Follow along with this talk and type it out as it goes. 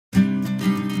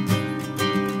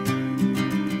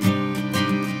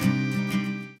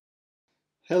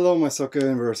Hello my soccer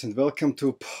universe and welcome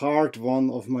to part 1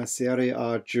 of my Serie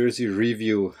A jersey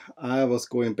review. I was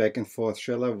going back and forth.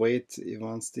 Shall I wait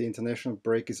once the international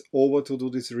break is over to do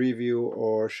this review,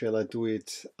 or shall I do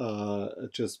it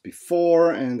just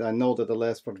before? And I know that the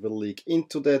last part will leak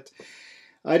into that.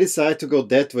 I decided to go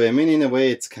that way. I mean, in a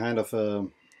way it's kind of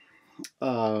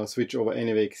a switch over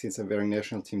anyway, since I'm wearing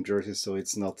national team jerseys, so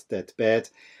it's not that bad.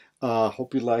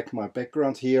 Hope you like my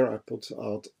background here. I put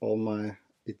out all my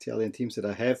Italian teams that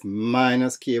I have,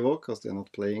 minus Chievo, because they're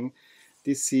not playing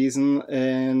this season,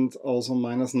 and also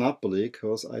minus Napoli,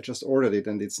 because I just ordered it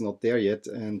and it's not there yet.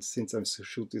 And since I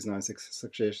shoot this nice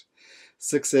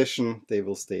succession, they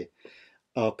will stay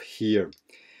up here.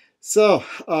 So,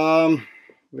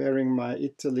 wearing my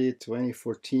Italy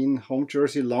 2014 home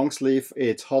jersey, long sleeve.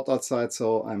 It's hot outside,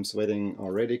 so I'm sweating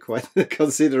already quite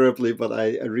considerably, but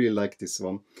I really like this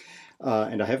one.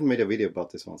 And I haven't made a video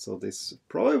about this one, so this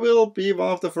probably will be one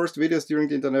of the first videos during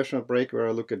the international break where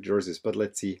I look at jerseys, but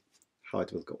let's see how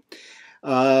it will go.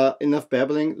 Enough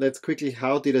babbling, let's quickly,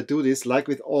 how did I do this? Like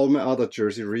with all my other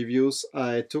jersey reviews,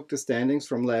 I took the standings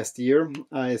from last year,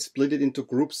 I split it into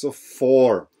groups of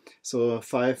 4. So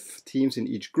 5 teams in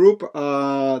each group.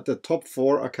 The top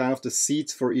 4 are kind of the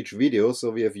seeds for each video. So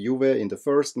we have Juve in the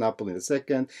first, Napoli in the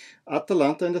second,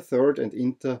 Atalanta in the third, and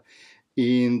Inter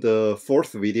in the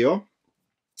fourth video.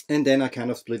 And then I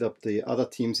kind of split up the other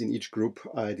teams in each group.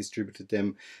 I distributed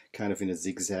them kind of in a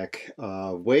zigzag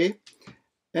way.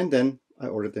 And then I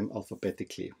ordered them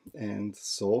alphabetically. And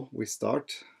so we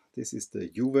start. This is the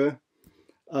Juve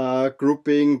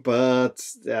grouping, but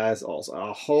there's also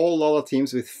a whole lot of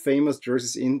teams with famous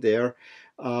jerseys in there.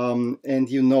 And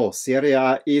you know, Serie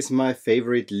A is my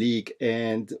favorite league.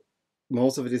 And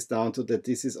most of it is down to that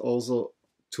this is also,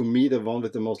 to me, the one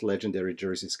with the most legendary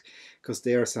jerseys, because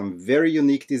there are some very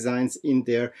unique designs in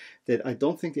there that I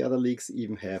don't think the other leagues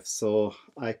even have. So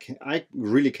I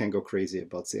really can go crazy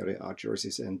about Serie A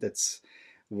jerseys, and that's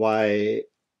why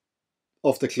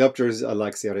of the club jerseys I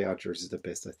like Serie A jerseys the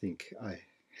best. I think I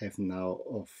have now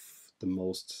of the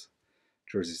most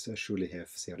jerseys. I surely have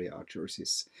Serie A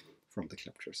jerseys from the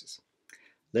club jerseys.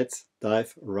 Let's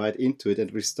dive right into it, and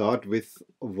we start with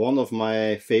one of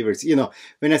my favorites. You know,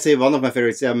 when I say one of my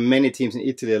favorites, there are many teams in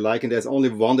Italy I like, and there's only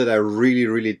one that I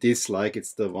really dislike.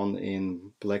 It's the one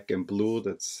in black and blue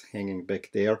that's hanging back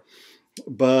there.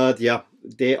 But yeah,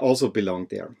 they also belong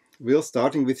there. We're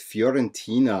starting with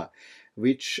Fiorentina,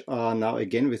 which are now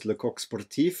again with Le Coq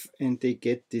Sportif, and they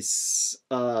get this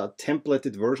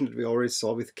templated version that we already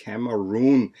saw with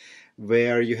Cameroon,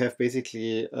 where you have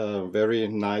basically a very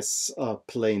nice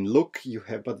plain look. You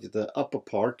have, but the upper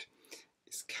part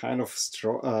is kind of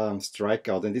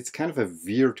strikeout, and it's kind of a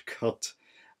weird cut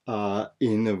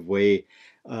in a way,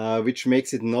 which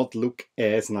makes it not look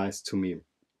as nice to me.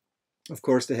 Of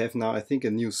course, they have now, I think,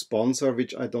 a new sponsor,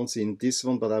 which I don't see in this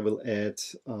one, but I will add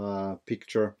a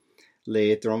picture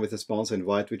later on with a sponsor in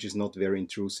white, which is not very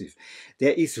intrusive.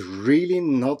 There is really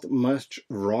not much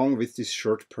wrong with this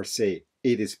shirt per se.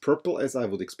 It is purple, as I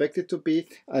would expect it to be.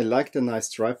 I like the nice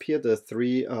stripe here, the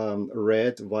 3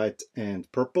 red, white,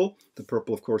 and purple. The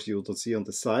purple, of course, you will see on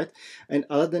the side. And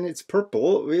other than it's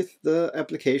purple with the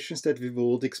applications that we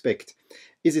would expect.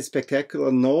 Is it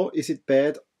spectacular? No. Is it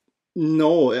bad?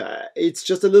 No, it's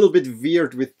just a little bit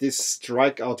weird with this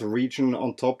strikeout region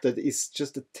on top that is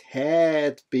just a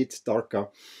tad bit darker.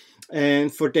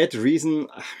 And for that reason,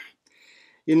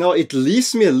 you know, it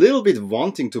leaves me a little bit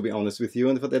wanting, to be honest with you.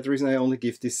 And for that reason, I only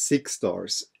give this 6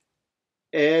 stars.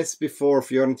 As before,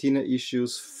 Fiorentina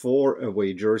issues 4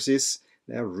 away jerseys.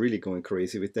 They're really going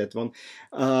crazy with that one.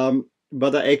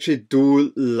 But I actually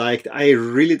do like, I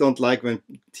really don't like when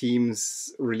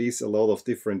teams release a lot of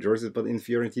different jerseys, but in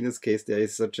Fiorentina's case, there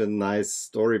is such a nice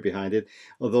story behind it.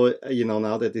 Although, you know,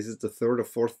 now that this is the 3rd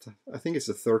or 4th, I think it's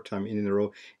the 3rd time in a row,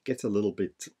 it gets a little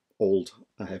bit old,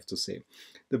 I have to say.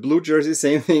 The blue jersey,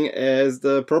 same thing as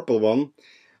the purple one,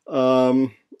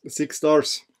 6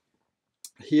 stars.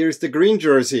 Here's the green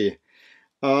jersey.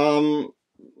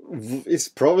 It's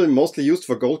probably mostly used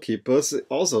for goalkeepers.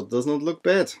 Also does not look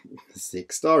bad.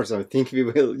 6 stars. I think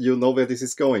you know where this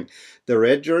is going. The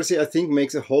red jersey, I think,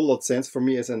 makes a whole lot sense for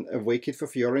me as an away kit for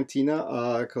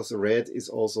Fiorentina, because red is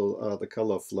also the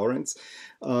color of Florence.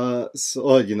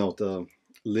 So you know, the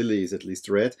lily is at least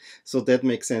red, so that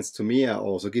makes sense to me. I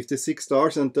also give this 6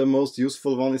 stars, and the most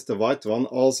useful one is the white one.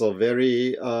 Also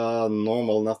very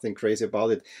normal, nothing crazy about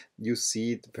it. You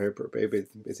see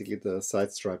basically the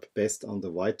side stripe best on the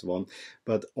white one,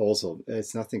 but also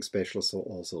it's nothing special, so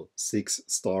also 6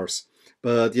 stars.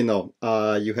 But you know,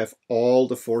 you have all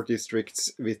the 4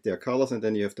 districts with their colors, and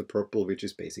then you have the purple, which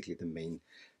is basically the main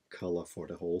color for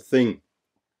the whole thing.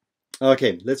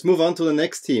 Okay, let's move on to the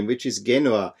next team, which is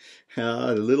Genoa.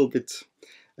 A little bit,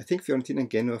 I think Fiorentina and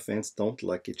Genoa fans don't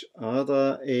like each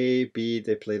other. A, B,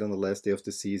 they played on the last day of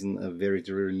the season, a very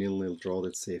dreary 0-0 draw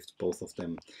that saved both of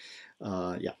them.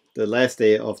 Yeah, the last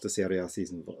day of the Serie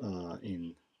season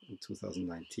in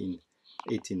 2019,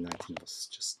 18-19 was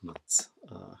just nuts.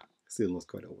 Still not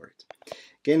quite over it.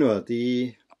 Genoa,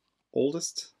 the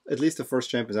oldest, at least the first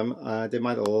champions. They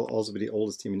might also be the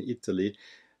oldest team in Italy.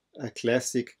 A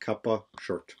classic Kappa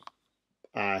shirt.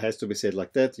 Has to be said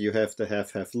like that. You have the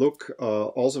half-half look,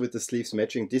 also with the sleeves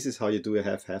matching. This is how you do a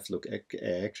half-half look,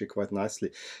 actually quite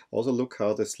nicely. Also look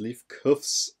how the sleeve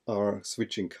cuffs are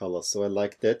switching colors, so I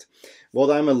like that. What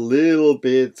I'm a little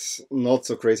bit not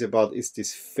so crazy about is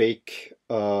this fake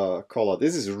collar.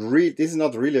 This is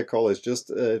not really a collar, it's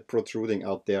just protruding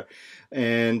out there.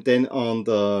 And then on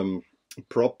the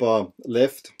proper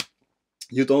left,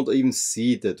 you don't even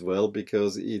see that well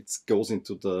because it goes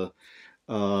into the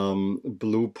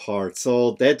blue part,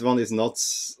 so that one is not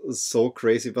so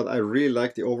crazy, but I really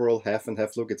like the overall half and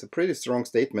half look. It's a pretty strong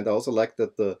statement. I also like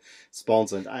that the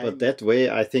sponsor, but that way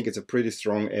I think it's a pretty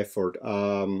strong effort.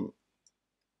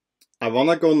 I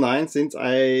wanna go 9 since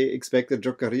I expect a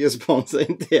Jokeria sponsor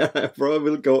in there. I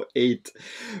probably will go 8,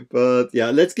 but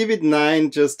yeah, let's give it 9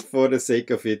 just for the sake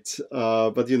of it.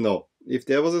 But you know, if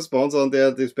there was a sponsor on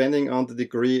there, depending on the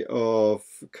degree of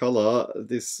color,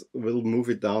 this will move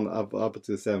it down up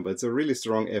to 7. But it's a really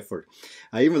strong effort.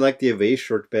 I even like the away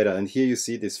shirt better, and here you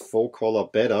see this faux collar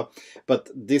better.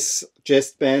 But this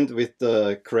chest band with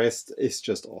the crest is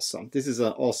just awesome. This is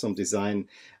an awesome design.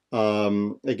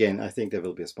 Again, I think there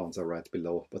will be a sponsor right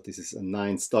below, but this is a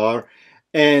 9-star.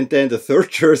 And then the third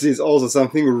jersey is also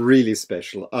something really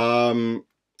special.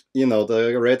 You know,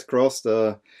 the red cross,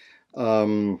 the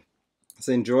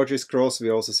St. George's Cross.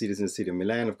 We also see this in the city of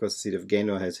Milan. Of course, the city of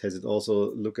Genoa has it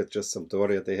also. Look at just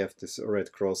Sampdoria. They have this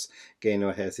red cross.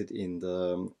 Genoa has it in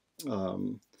the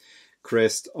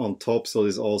crest on top. So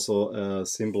it's also a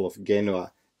symbol of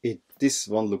Genoa. This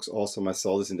one looks awesome. I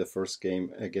saw this in the first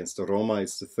game against Roma.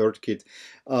 It's the third kit.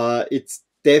 It's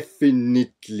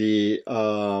definitely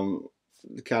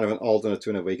kind of an alternate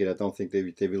to an away kit. I don't think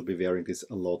they will be wearing this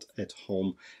a lot at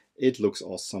home. It looks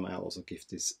awesome. I also give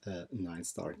this a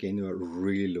 9-star. Genoa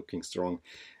really looking strong.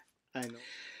 I know.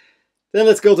 Then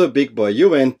let's go to a big boy,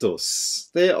 Juventus.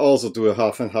 They also do a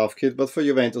half and half kit, but for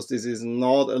Juventus this is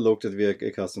not a look that we are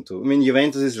accustomed to. I mean,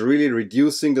 Juventus is really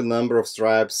reducing the number of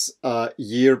stripes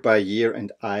year by year,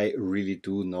 and I really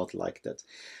do not like that.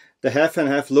 The half and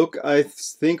half look, I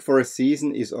think for a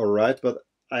season is alright, but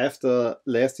after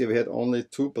last year we had only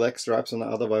 2 black stripes on the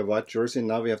otherwise white jersey.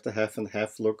 Now we have the half and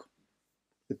half look.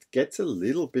 It gets a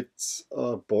little bit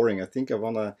boring. I think I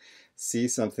want to see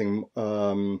something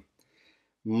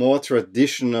more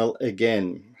traditional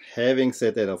again. Having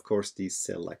said that, of course, these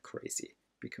sell like crazy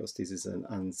because this is an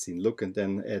unseen look, and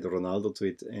then add Ronaldo to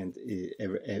it and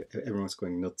everyone's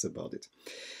going nuts about it.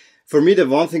 For me, the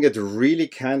one thing that really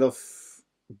kind of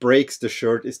breaks the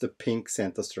shirt is the pink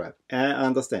center stripe. I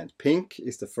understand. Pink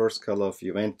is the first color of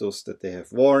Juventus that they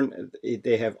have worn.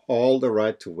 They have all the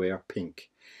right to wear pink.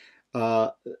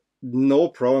 No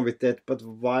problem with that, but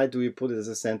why do you put it as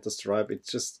a center stripe? It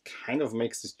just kind of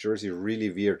makes this jersey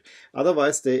really weird.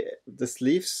 Otherwise, the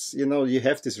sleeves, you know, you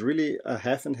have this really a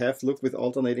half and half look with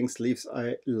alternating sleeves.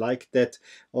 I like that.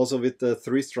 Also with the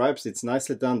 3 stripes, it's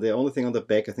nicely done. The only thing on the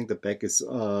back, I think the back is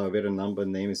where the number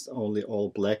name is only all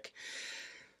black.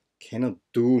 Cannot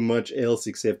do much else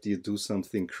except you do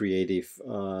something creative,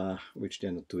 which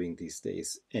they're not doing these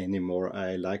days anymore.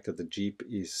 I like that the Jeep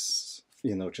is,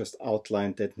 you know, just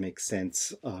outlined. That makes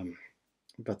sense,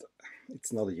 but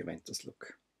it's not a Juventus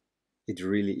look. It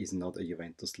really is not a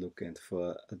Juventus look, and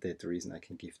for that reason I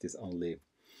can give this only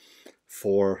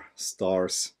 4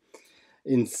 stars.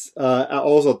 I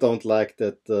also don't like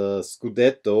that the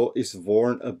Scudetto is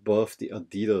worn above the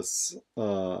Adidas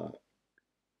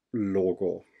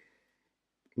logo,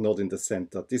 not in the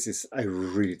center. I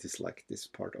really dislike this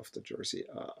part of the jersey,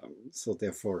 so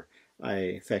therefore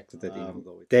I factor that in.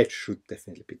 That should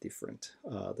definitely be different.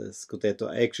 The Scudetto,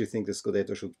 I actually think the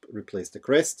Scudetto should replace the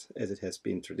crest as it has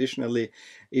been traditionally.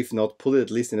 If not, put it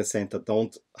at least in the center.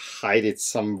 Don't hide it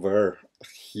somewhere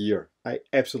here. I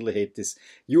absolutely hate this.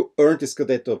 You earned the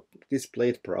Scudetto, display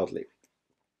it proudly.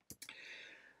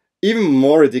 Even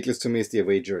more ridiculous to me is the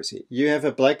away jersey. You have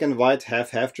a black and white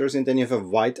half-half jersey, and then you have a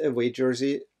white away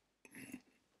jersey.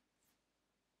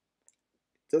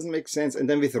 Doesn't make sense. And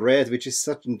then with red, which is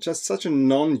just such a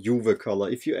non-Juve color.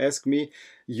 If you ask me,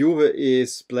 Juve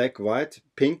is black, white,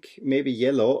 pink, maybe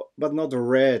yellow, but not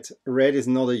red. Red is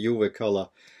not a Juve color.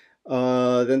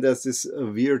 Then there's this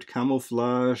weird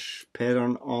camouflage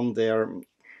pattern on there.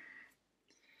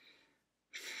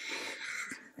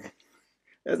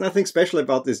 There's nothing special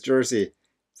about this jersey.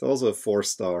 It's also a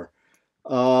 4-star.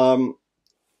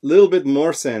 Little bit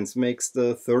more sense makes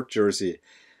the third jersey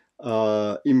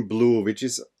in blue, which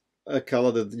is a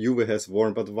color that Juve has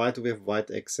worn, but why do we have white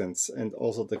accents and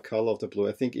also the color of the blue?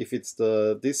 I think if it's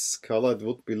this color, it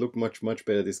would look much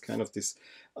better. This kind of this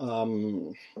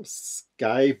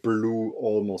sky blue,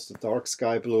 almost a dark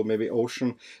sky blue, maybe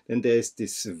ocean. Then there's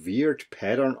this weird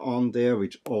pattern on there,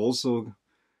 which also,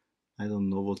 I don't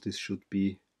know what this should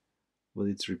be, but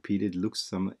it's repeated. Looks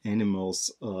some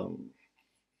animals.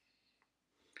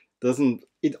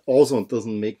 It also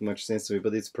doesn't make much sense to me,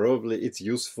 but it's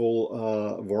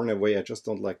useful worn away. I just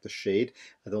don't like the shade.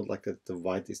 I don't like that the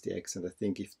white is the accent. I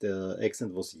think if the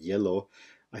accent was yellow,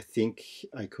 I think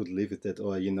I could live with that.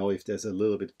 Or if there's a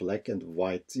little bit black and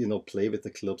white, play with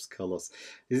the club's colors.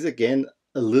 This is again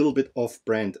a little bit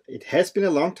off-brand. It has been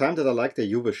a long time that I like the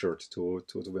Juve shirt to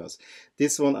be honest.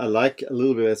 This one I like a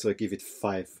little bit, so I give it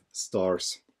 5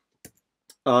 stars.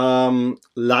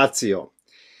 Lazio.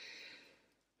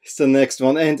 It's the next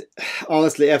one, and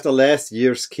honestly, after last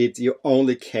year's kit, you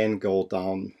only can go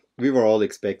down. We were all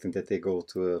expecting that they go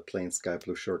to a plain sky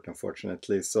blue shirt,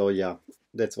 unfortunately. So yeah,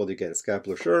 that's what you get: a sky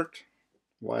blue shirt,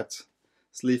 white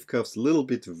sleeve cuffs, a little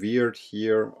bit weird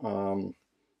here,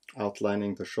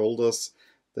 outlining the shoulders.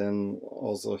 Then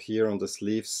also here on the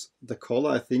sleeves, the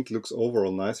collar I think looks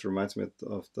overall nice. Reminds me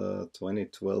of the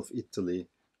 2012 Italy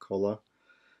collar.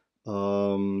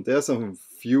 There's some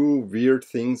few weird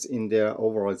things in there.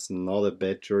 Overall, it's not a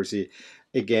bad jersey.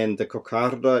 Again, the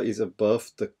coccarda is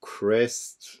above the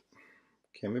crest.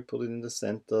 Can we put it in the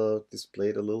center,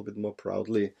 displayed a little bit more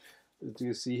proudly? Do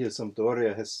you see here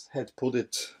Sampdoria had put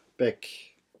it back,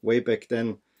 way back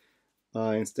then.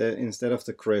 Instead of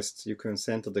the crest, you can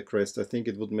center the crest. I think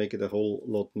it would make it a whole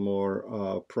lot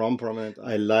more prominent.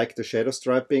 I like the shadow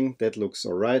striping. That looks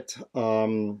alright.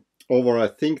 Overall, I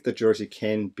think the jersey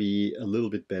can be a little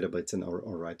bit better, but it's an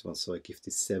alright one, so I give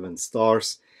this 7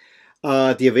 stars.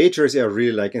 The away jersey I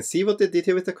really like. And see what they did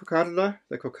here with the coccarda?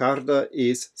 The coccarda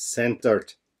is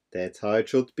centered. That's how it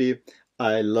should be.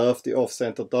 I love the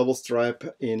off-center double stripe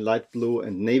in light blue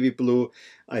and navy blue.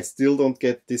 I still don't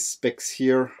get these specks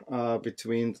here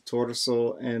between the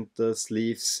torso and the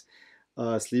sleeves.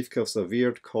 Sleeve cuffs are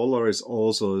weird. Collar is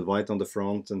also white on the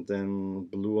front and then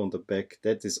blue on the back.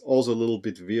 That is also a little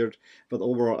bit weird, but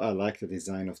overall I like the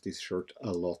design of this shirt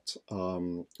a lot.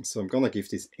 So I'm gonna give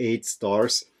this 8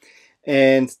 stars.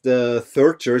 And the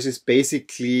third jersey is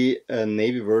basically a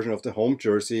navy version of the home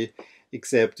jersey,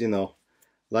 except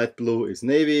light blue is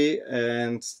navy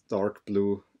and dark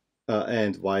blue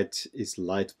and white is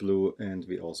light blue, and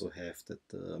we also have that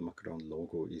the Macron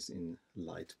logo is in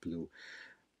light blue.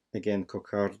 Again,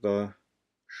 coccarda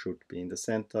should be in the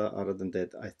center. Other than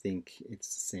that, I think it's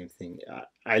the same thing.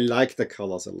 I like the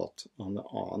colors a lot,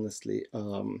 honestly.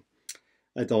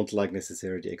 I don't like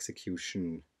necessarily the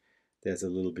execution. There's a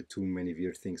little bit too many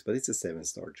weird things, but it's a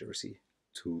 7-star jersey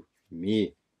to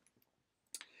me.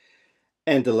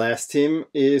 And the last team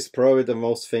is probably the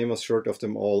most famous shirt of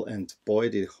them all, and boy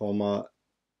did Homa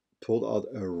pull out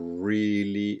a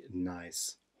really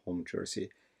nice home jersey.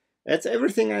 That's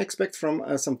everything I expect from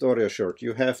a Sampdoria shirt.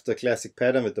 You have the classic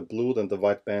pattern with the blue and the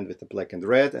white band with the black and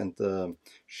red and the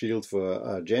shield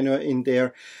for Genoa in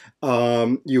there.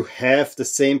 You have the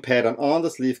same pattern on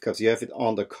the sleeve cuffs. You have it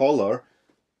on the collar.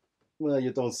 Well,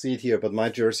 you don't see it here, but my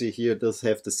jersey here does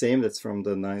have the same. That's from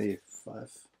the 95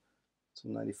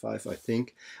 to 95, I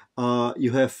think.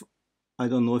 You have, I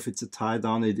don't know if it's a tie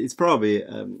down. It's probably,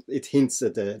 it hints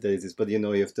at that it is, but you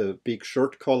have the big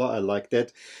shirt collar. I like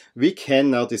that. We can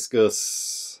now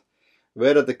discuss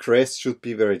whether the crest should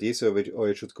be where it is or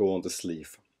it should go on the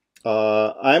sleeve.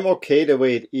 I'm okay the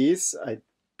way it is. I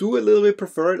do a little bit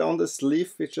prefer it on the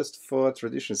sleeve, it's just for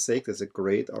tradition's sake. There's a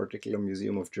great article on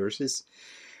Museum of Jerseys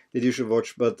that you should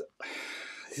watch, but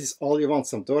this is all you want,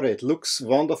 Sampdoria. It looks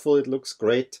wonderful, it looks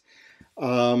great.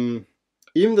 Even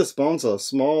the sponsor,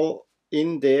 small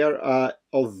in there,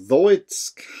 although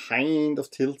it's kind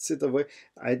of tilts it away,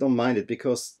 I don't mind it,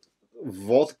 because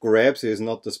what grabs you is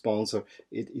not the sponsor,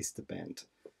 it is the band.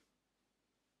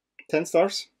 10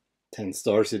 stars? 10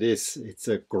 stars it is. It's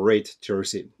a great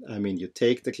jersey. I mean, you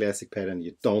take the classic pattern,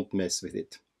 you don't mess with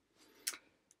it.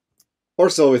 Or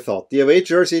so we thought. The away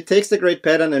jersey takes the great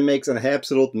pattern and makes an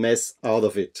absolute mess out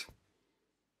of it.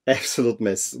 Absolute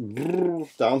mess.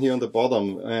 Down here on the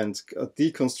bottom, and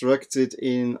deconstructs it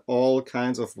in all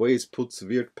kinds of ways, puts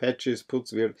weird patches,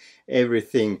 puts weird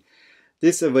everything.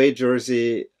 This away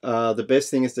jersey, the best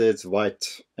thing is that it's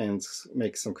white and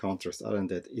makes some contrast. Other than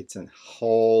that, it's a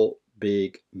whole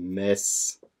big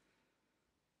mess.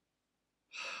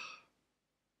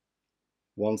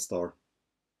 1 star.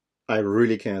 I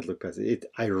really can't look past it.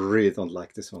 I really don't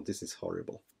like this one. This is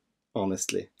horrible,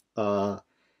 honestly.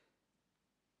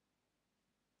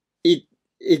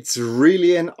 It's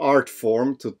really an art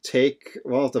form to take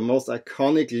one of the most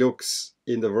iconic looks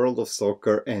in the world of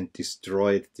soccer and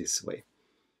destroy it this way.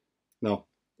 No,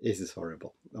 this is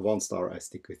horrible. 1 star, I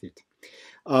stick with it.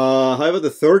 However, the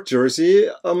third jersey,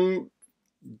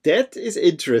 that is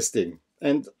interesting,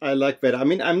 and I like that. I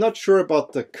mean, I'm not sure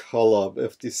about the color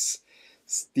of this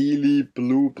steely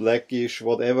blue, blackish,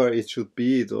 whatever it should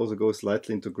be. It also goes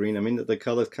slightly into green. I mean, the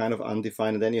color is kind of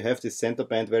undefined, and then you have this center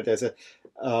band where there's a,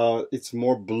 it's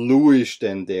more bluish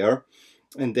than there,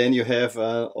 and then you have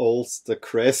also the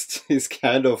crest is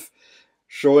kind of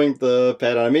showing the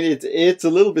pattern. I mean, it's a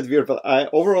little bit weird, but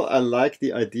overall I like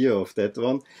the idea of that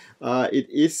one. It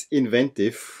is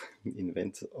inventive,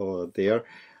 there.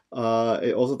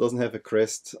 It also doesn't have a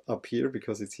crest up here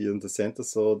because it's here in the center,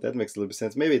 so that makes a little bit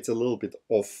sense. Maybe it's a little bit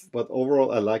off, but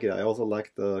overall I like it. I also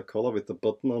like the color with the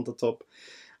button on the top.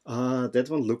 That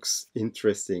one looks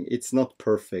interesting. It's not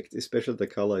perfect, especially the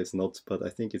color is not, but I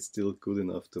think it's still good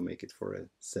enough to make it for a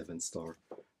 7-star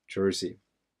jersey.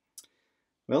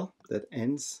 Well, that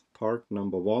ends part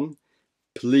number 1.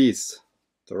 Please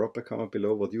drop a comment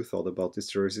below what you thought about these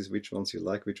jerseys, which ones you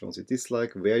like, which ones you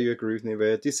dislike, where you agree with me,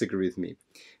 where you disagree with me.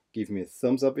 Give me a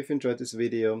thumbs up if you enjoyed this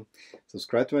video.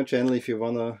 Subscribe to my channel if you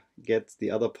want to get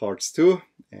the other parts too.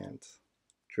 And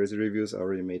jersey reviews are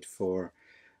already made for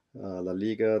La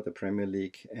Liga, the Premier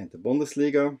League and the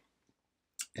Bundesliga.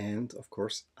 And of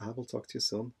course, I will talk to you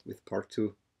soon with part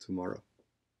 2 tomorrow.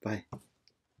 Bye.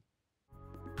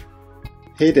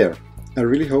 Hey there, I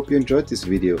really hope you enjoyed this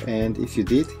video, and if you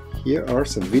did, here are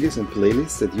some videos and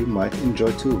playlists that you might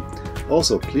enjoy too.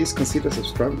 Also, please consider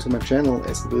subscribing to my channel,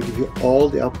 as it will give you all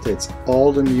the updates,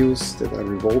 all the news that are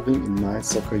revolving in my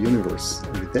soccer universe.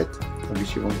 And with that, I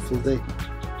wish you a wonderful day.